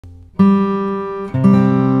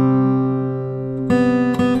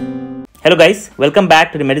Hello guys, welcome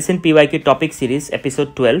back to the Medicine PYQ topic series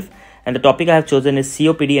episode 12, and the topic I have chosen is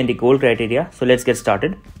COPD and the goal criteria. So let's get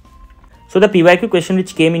started. So the PYQ question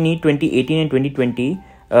which came in Neet 2018 and 2020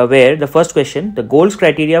 where the first question, the goals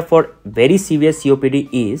criteria for very severe COPD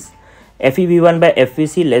is FEV1 by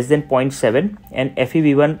FVC less than 0.7 and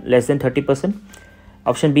FEV1 less than 30%.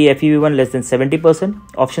 Option B, FEV1 less than 70%.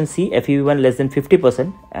 Option C, FEV1 less than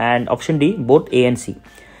 50%. And option D, both A and C.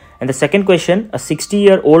 And the second question, a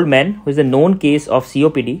 60-year-old man who is a known case of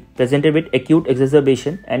COPD presented with acute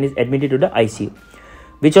exacerbation and is admitted to the ICU.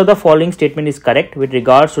 Which of the following statement is correct with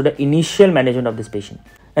regards to the initial management of this patient?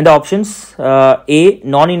 And the options, A,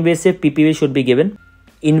 non-invasive PPV should be given,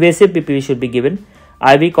 invasive PPV should be given,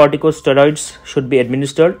 IV corticosteroids should be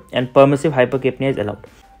administered, and permissive hypercapnia is allowed.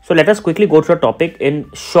 So let us quickly go through the topic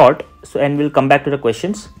in short, and we'll come back to the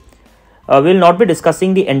questions. We'll not be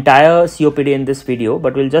discussing the entire COPD in this video,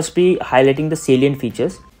 but we'll just be highlighting the salient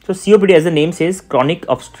features. So COPD, as the name says, chronic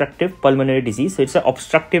obstructive pulmonary disease. So it's an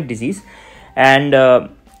obstructive disease, and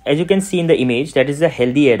as you can see in the image, that is the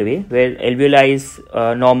healthy airway where alveoli is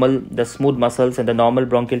normal, the smooth muscles and the normal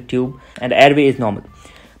bronchial tube, and the airway is normal.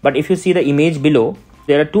 But if you see the image below,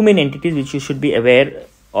 there are two main entities which you should be aware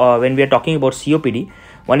when we are talking about COPD.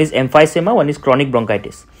 One is emphysema, one is chronic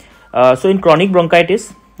bronchitis. So in chronic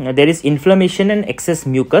bronchitis, there is inflammation and excess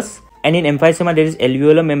mucus, and in emphysema there is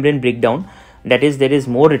alveolar membrane breakdown. That is, there is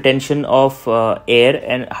more retention of air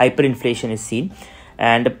and hyperinflation is seen,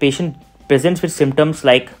 and the patient presents with symptoms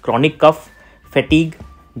like chronic cough, fatigue,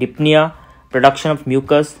 dyspnea, production of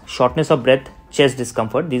mucus, shortness of breath, chest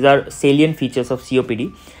discomfort. These are salient features of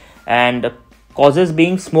COPD, and causes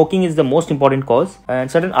being smoking is the most important cause, and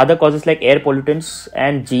certain other causes like air pollutants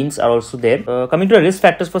and genes are also there. Coming to the risk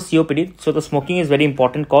factors for COPD, so the smoking is very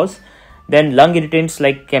important cause, then lung irritants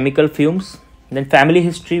like chemical fumes, then family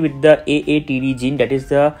history with the AATD gene, that is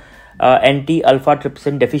the anti-alpha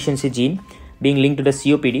trypsin deficiency gene being linked to the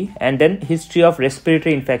COPD, and then history of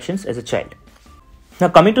respiratory infections as a child. Now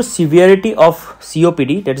coming to severity of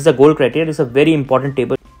COPD, that is the goal criteria, is a very important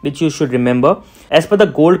table which you should remember. As per the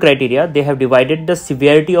goal criteria, they have divided the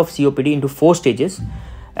severity of COPD into 4 stages,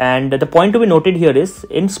 and the point to be noted here is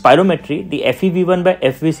in spirometry, the FEV1 by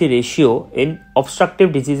FVC ratio in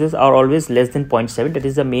obstructive diseases are always less than 0.7. That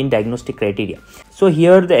is the main diagnostic criteria. So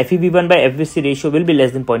here the FEV1 by FVC ratio will be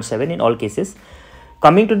less than 0.7 in all cases.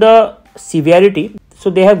 Coming to the severity, so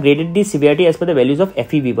they have graded the severity as per the values of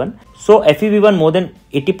FEV1. So FEV1 more than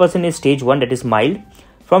 80% is stage 1, that is mild.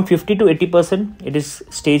 From 50 to 80%, it is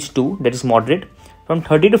stage 2, that is moderate. From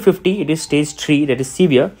 30 to 50, it is stage 3, that is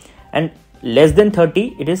severe. And less than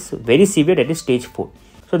 30, it is very severe, that is stage 4.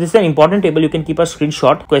 So this is an important table. You can keep a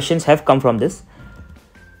screenshot. Questions have come from this.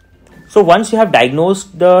 So once you have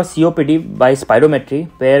diagnosed the COPD by spirometry,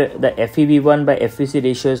 where the FEV1 by FVC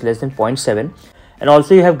ratio is less than 0.7, and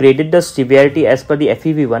also you have graded the severity as per the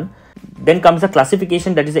FEV1, then comes the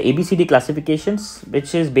classification, that is the ABCD classifications,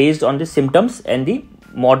 which is based on the symptoms and the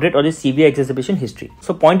moderate or the severe exacerbation history.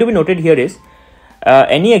 So point to be noted here is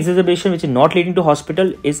any exacerbation which is not leading to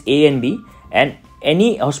hospital is A and B, and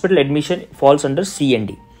any hospital admission falls under C and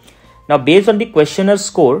D. Now based on the questionnaire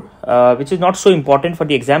score, which is not so important for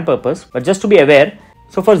the exam purpose, but just to be aware,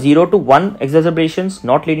 so for 0 to 1 exacerbations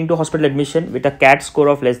not leading to hospital admission with a CAT score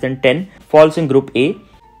of less than 10 falls in group A,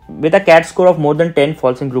 with a CAT score of more than 10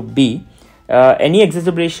 falls in group B. Any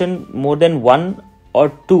exacerbation more than 1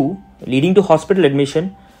 or 2 leading to hospital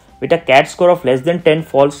admission with a CAT score of less than 10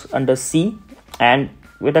 falls under C, and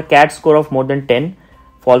with a CAT score of more than 10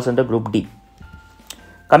 falls under group D.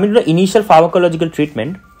 Coming to the initial pharmacological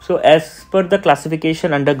treatment, so as per the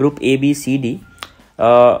classification under group A, B, C, D,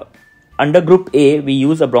 under group A we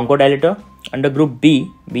use a bronchodilator, under group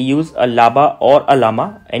B we use a LABA or a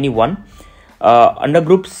LAMA, any one. Under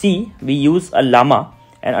group C we use a LAMA,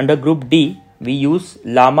 and under group D we use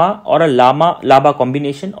LAMA or a LAMA-LABA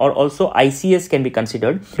combination, or also ICS can be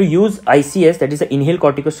considered. To use ICS, that is the inhaled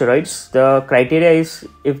corticosteroids, the criteria is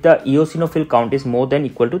if the eosinophil count is more than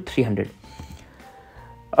equal to 300.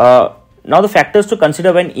 Now the factors to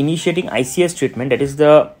consider when initiating ICS treatment, that is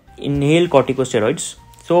the inhaled corticosteroids.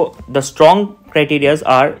 So the strong criteria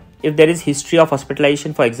are if there is history of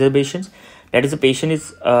hospitalization for exacerbations, that is the patient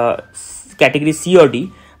is category C or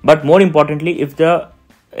D, but more importantly if the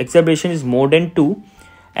exacerbation is more than 2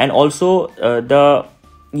 and also the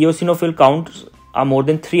eosinophil counts are more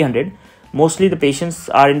than 300, mostly the patients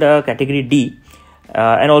are in the category D,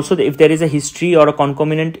 and also if there is a history or a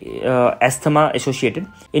concomitant asthma associated.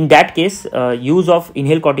 In that case, use of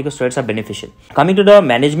inhaled corticosteroids are beneficial. Coming to the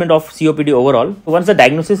management of COPD overall, once the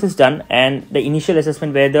diagnosis is done and the initial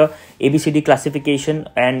assessment where the ABCD classification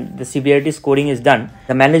and the severity scoring is done,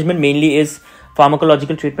 the management mainly is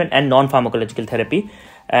pharmacological treatment and non-pharmacological therapy.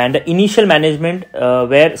 And the initial management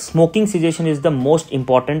where smoking cessation is the most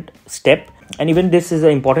important step, and even this is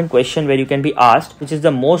an important question where you can be asked which is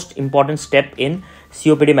the most important step in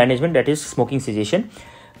COPD management, that is smoking cessation.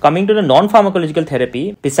 Coming to the non-pharmacological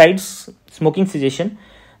therapy, besides smoking cessation,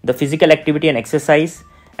 the physical activity and exercise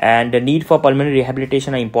and the need for pulmonary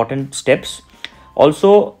rehabilitation are important steps.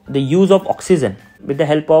 Also, the use of oxygen with the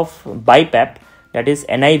help of BiPAP, that is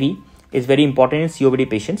NIV, is very important in COPD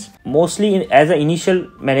patients. Mostly as an initial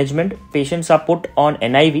management, patients are put on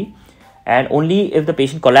NIV, and only if the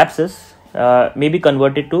patient collapses may be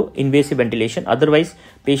converted to invasive ventilation. Otherwise,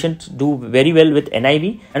 patients do very well with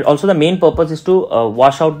NIV. And also the main purpose is to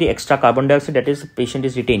wash out the extra carbon dioxide that is patient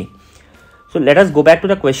is retaining. So let us go back to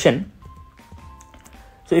the question.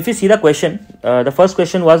 So if you see the question, the first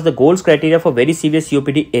question was the goals criteria for very severe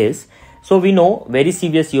COPD is. So we know very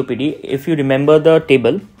severe COPD, if you remember the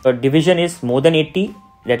table, division is more than 80,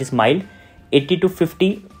 that is mild, 80 to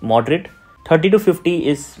 50 moderate, 30 to 50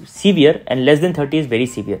 is severe, and less than 30 is very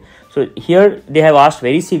severe. So here they have asked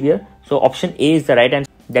very severe, so option A is the right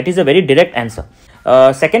answer. That is a very direct answer.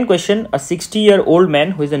 Second question, a 60-year-old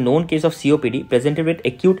man who is a known case of COPD presented with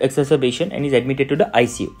acute exacerbation and is admitted to the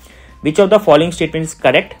ICU. Which of the following statements is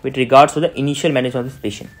correct with regards to the initial management of this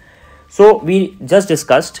patient? So we just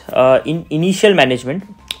discussed in initial management,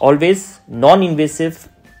 always non-invasive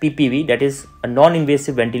PPV, that is a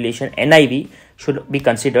non-invasive ventilation, NIV, should be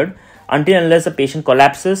considered. Until unless the patient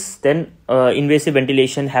collapses, then invasive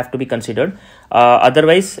ventilation have to be considered.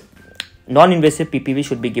 Otherwise, non-invasive PPV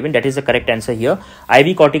should be given. That is the correct answer here.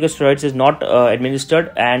 IV corticosteroids is not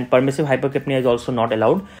administered, and permissive hypercapnia is also not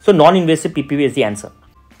allowed. So non-invasive PPV is the answer.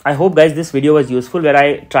 I hope guys this video was useful, where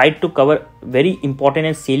I tried to cover very important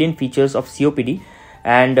and salient features of COPD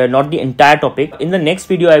and not the entire topic. In the next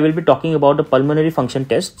video, I will be talking about the pulmonary function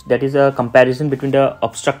test, that is a comparison between the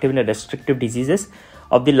obstructive and the restrictive diseases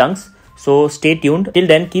of the lungs. So stay tuned. Till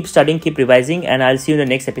then, keep studying, keep revising, and I'll see you in the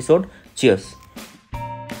next episode. Cheers.